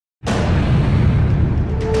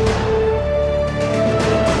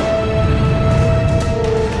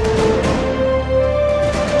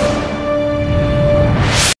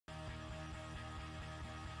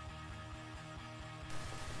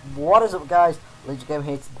What is up, guys? Legend Game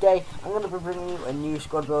here. Today I'm going to be bringing you a new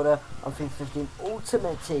squad builder on FIFA 15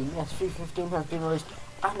 Ultimate Team. Yes, FIFA 15 has been released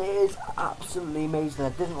and it is absolutely amazing.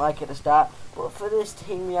 I didn't like it at the start, but for this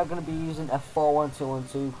team we are going to be using a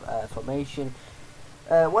 4-1-2-1-2 formation.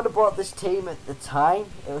 When I bought this team at the time,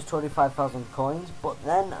 it was 25,000 coins, but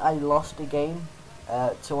then I lost a game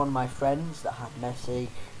to one of my friends that had Messi,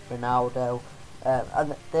 Ronaldo,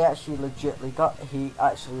 and he actually legitimately got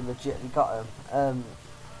him.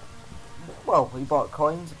 Well, we bought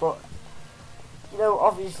coins, but you know,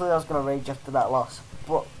 obviously I was going to rage after that loss.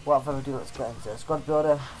 But without further ado, let's get into the squad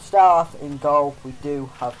builder. Start off in goal, we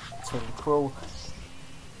do have Tim Krul.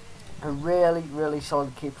 A really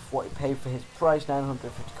solid keeper for what he paid for his price,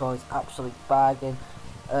 950 coins, absolute bargain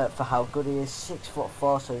for how good he is.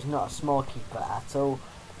 6'4", so he's not a small keeper at all.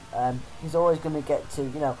 He's always going to get to,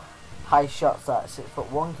 you know, high shots that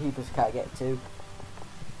 6'1" keepers can't get to.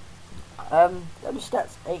 The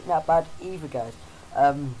stats ain't that bad either, guys.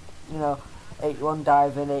 You know, 81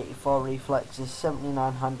 diving, 84 reflexes,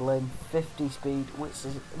 79 handling, 50 speed,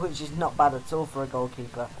 which is not bad at all for a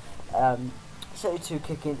goalkeeper. 72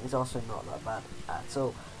 kicking is also not that bad at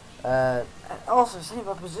all. Also, same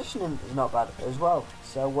positioning is not bad as well.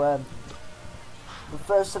 So the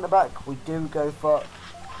first centre back we do go for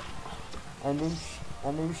Anusha.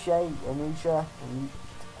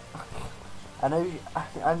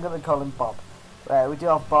 I'm going to call him Bob. We do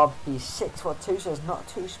have Bob. He's 6'2", so he's not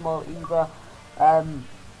too small either. I'm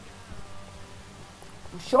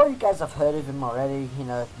sure you guys have heard of him already. You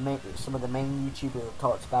know, some of the main YouTubers have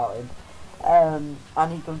talked about him. And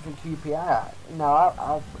he comes from QPR.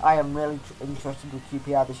 Now, I am really interested with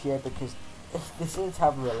QPR this year because they seem to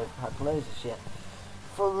have really bad players this year.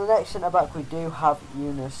 For the next centre back, we do have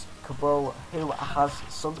Campbell, who has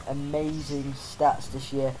some amazing stats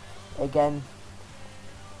this year. Again,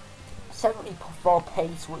 74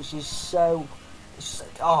 pace, which is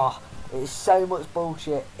it's so much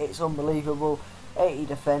bullshit. It's unbelievable. 80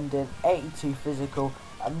 defending, 82 physical,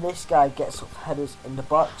 and this guy gets up headers in the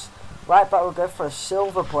box. Right back, we'll go for a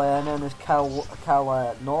silver player known as Cal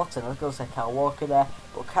Norton. I was going to say Cal Walker there,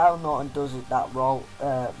 but Cal Norton does that role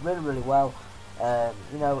really well.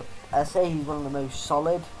 You know, I say he's one of the most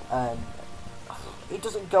solid. He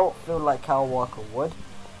doesn't go upfield like Cal Walker would.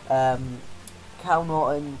 Cal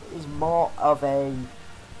Norton is more of a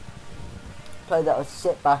player that will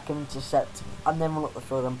sit back and intercept and then run up the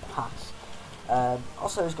field and pass.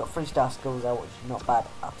 Also, he's got 3-star skills there, which is not bad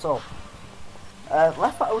at all.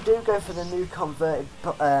 Left back, we do go for the new converted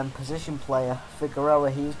position player,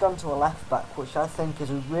 Figueroa. He's gone to a left back, which I think is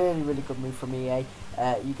a really good move from EA.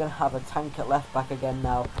 You're going to have a tank at left back again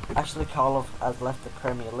now. Ashley Cole has left the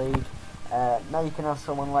Premier League. Now you can have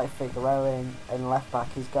someone like Figueroa in left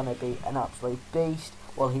back. He's going to be an absolute beast.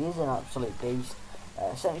 Well, he is an absolute beast.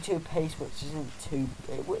 72 pace, which isn't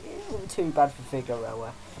too bad for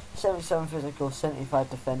Figueroa. 77 physical, 75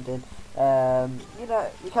 defending. You know,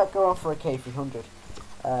 you can't go on for a K300.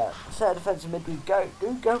 Centre defensive mid, we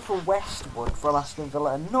go for Westwood from Aston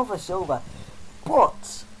Villa, another silver,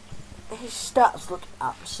 but his stats look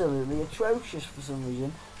absolutely atrocious for some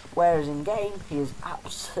reason. Whereas in game, he is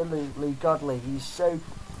absolutely godly. He's so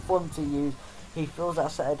fun to use. He fills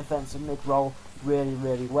that centre defensive mid role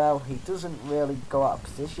really well. He doesn't really go out of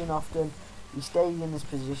position often. He stays in this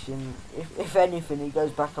position. If anything, he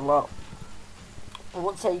goes back a lot. I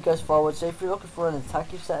wouldn't say he goes forward. So if you're looking for an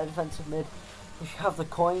attacking centre defensive mid, if you have the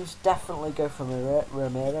coins, definitely go for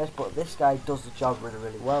Ramirez. But this guy does the job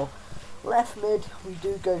really well. Left mid, we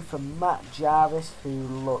do go for Matt Jarvis, who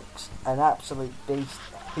looks an absolute beast,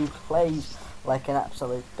 who plays like an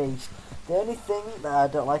absolute beast. The only thing that I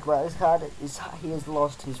don't like about his card is he has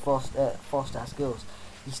lost his 4-star skills.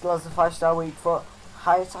 He still has the 5-star weak foot,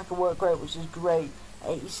 high attack and work rate, which is great.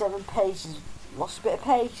 87 pace, he's lost a bit of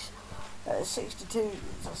pace. 62,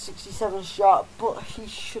 67 shot, but he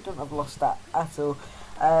shouldn't have lost that at all.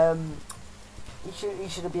 He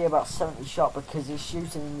should be about 70 shot because his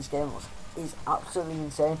shooting in this game is absolutely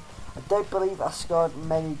insane. I don't believe I scored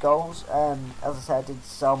many goals. As I said, I did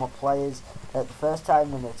sell my players the first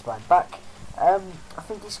time and it's buying back. I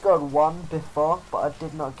think he scored one before, but I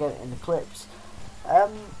did not get it in the clips.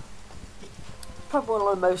 Probably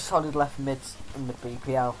one of the most solid left mids in the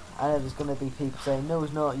BPL. I know there's going to be people saying, no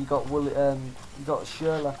he's not, you got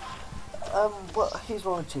Schürrle. But he's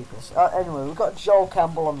one of the cheapest. Anyway, we've got Joel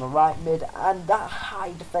Campbell on the right mid, and that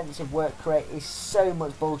high defensive work rate is so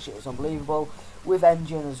much bullshit, it's unbelievable. With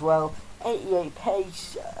engine as well, 88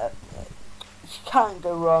 pace. You can't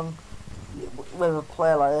go wrong with a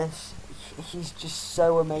player like this. He's just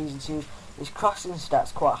so amazing to use. His crossing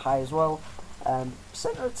stats quite high as well.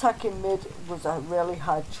 Centre attacking mid was a really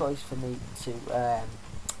hard choice for me to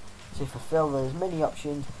fulfil. There was many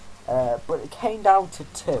options, but it came down to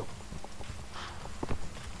two.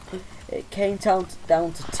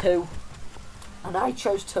 Down to two, and I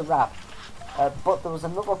chose Tarab. But there was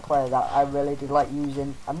another player that I really did like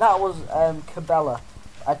using, and that was Campbell.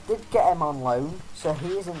 I did get him on loan, so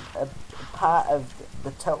he isn't a part of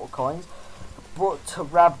the total coins. But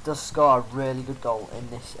Tarab does score a really good goal in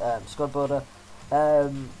this squad builder.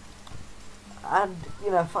 And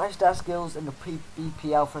you know, 5-star skills in the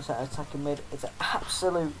BPL for a centre attacking mid. It's an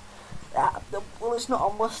absolute. Well, it's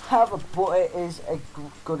not a must-have, but it is a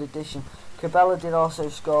good addition. Campbell did also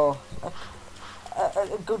score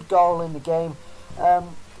a good goal in the game.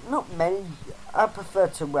 Not many. I prefer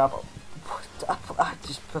Tarab. I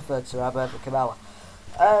just prefer Tarab over Campbell.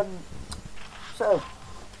 So,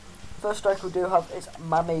 first striker we do have is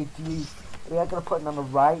Mame Diouf. We are going to put him on the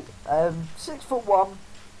right. 6'1",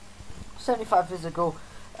 75 physical.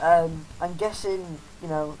 I'm guessing, you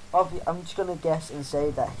know, I'm just going to guess and say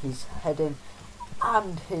that his heading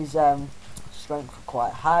and his strength are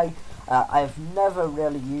quite high. I've never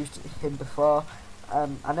really used him before.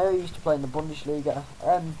 I know he used to play in the Bundesliga.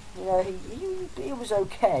 You know, he was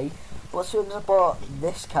okay, but as soon as I bought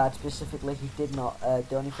this card specifically, he did not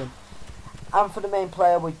do anything. And for the main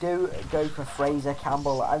player, we do go for Fraser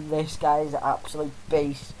Campbell, and this guy is an absolute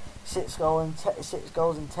beast. 6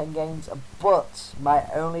 goals in 10 games. But my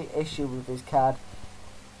only issue with this card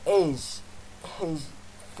is his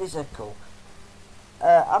physical.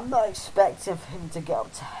 I'm not expecting for him to get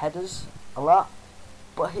up to headers a lot,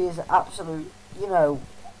 but he is an absolute, you know.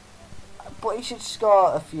 But he should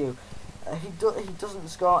score a few. He doesn't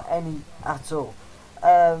score any at all.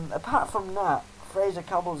 Apart from that, Fraser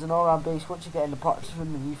Campbell's an all-round beast. Once you get in the box with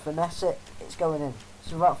him and you finesse it, it's going in.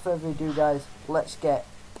 So without further ado, guys, let's get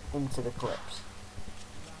into the clips.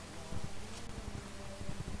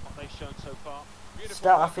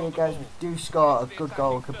 Start off here, guys. We do score a good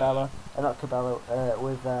goal with Campbell, not Campbell,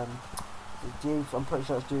 with Diouf. I'm pretty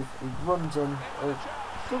sure it's Diouf. He runs in.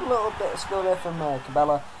 Good little bit of skill there from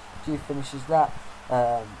Campbell. Diouf finishes that.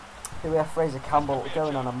 Here we have Fraser Campbell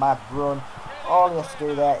going on a mad run. All he has to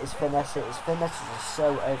do there is finesse it. His finesses are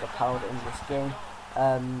so overpowered in this game.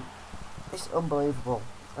 It's unbelievable.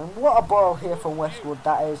 And what a ball here from Westwood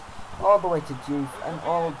that is, all the way to Diouf, and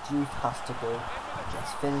all Diouf has to do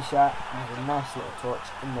is finish that with a nice little touch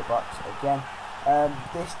in the box again.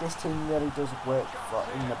 This team really does work for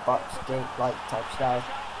in the box game like type style.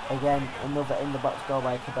 Again, another in the box goal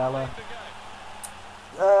by Campbell.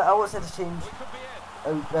 I would say the team's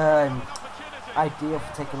ideal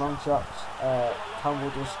for taking long shots.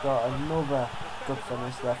 Campbell just got another good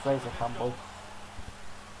finish there, Fraser Campbell.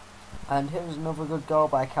 And here's another good goal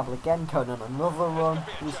by Campbell again, going on another run.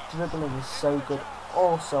 His dribbling is so good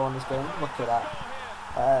also on this game. Look at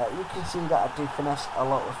that. You can see that I do finesse a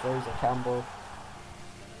lot with Fraser Campbell.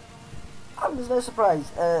 And there's no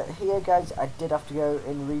surprise. Here, guys, I did have to go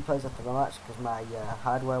in replays after the match because my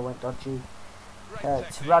hardware went dodgy.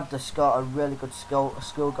 Tarab does score a really good skill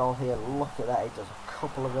goal here. Look at that, he does a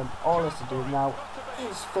couple of them. All he has to do now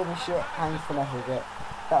is finish it and finesse it.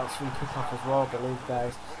 That was from kick-off as well, I believe,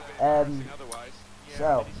 guys.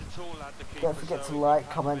 So, don't forget to like,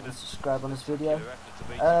 comment and subscribe on this video.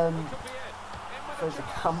 Fraser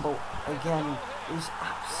Campbell, again, is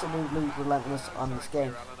absolutely relentless on this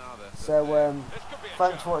game. So,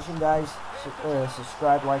 thanks for watching, guys.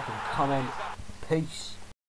 Subscribe, like and comment. Peace.